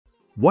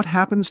What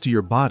happens to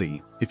your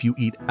body if you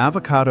eat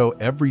avocado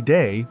every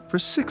day for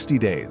 60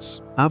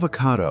 days?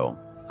 Avocado,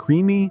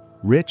 creamy,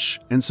 rich,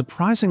 and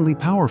surprisingly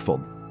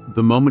powerful.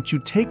 The moment you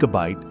take a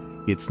bite,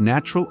 its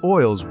natural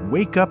oils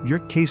wake up your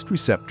taste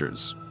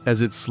receptors.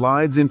 As it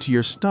slides into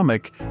your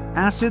stomach,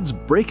 acids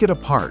break it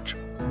apart,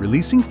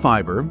 releasing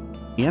fiber,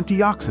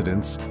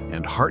 antioxidants,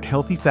 and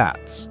heart-healthy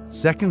fats.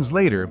 Seconds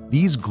later,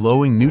 these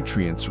glowing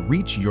nutrients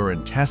reach your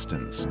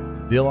intestines.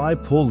 Villi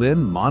pull in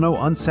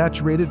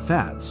monounsaturated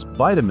fats,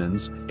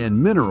 vitamins, and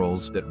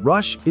minerals that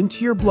rush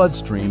into your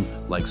bloodstream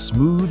like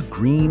smooth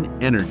green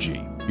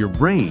energy. Your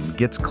brain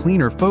gets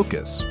cleaner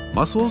focus,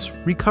 muscles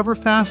recover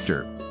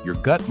faster, your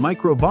gut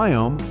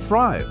microbiome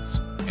thrives,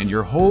 and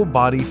your whole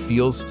body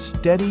feels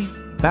steady,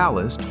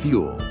 balanced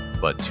fuel.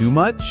 But too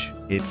much?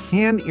 It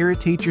can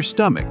irritate your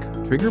stomach,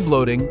 trigger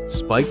bloating,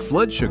 spike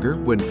blood sugar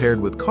when paired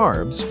with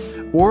carbs,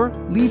 or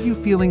leave you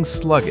feeling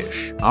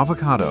sluggish.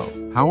 Avocado,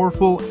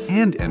 powerful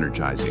and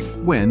energizing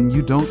when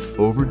you don't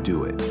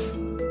overdo it.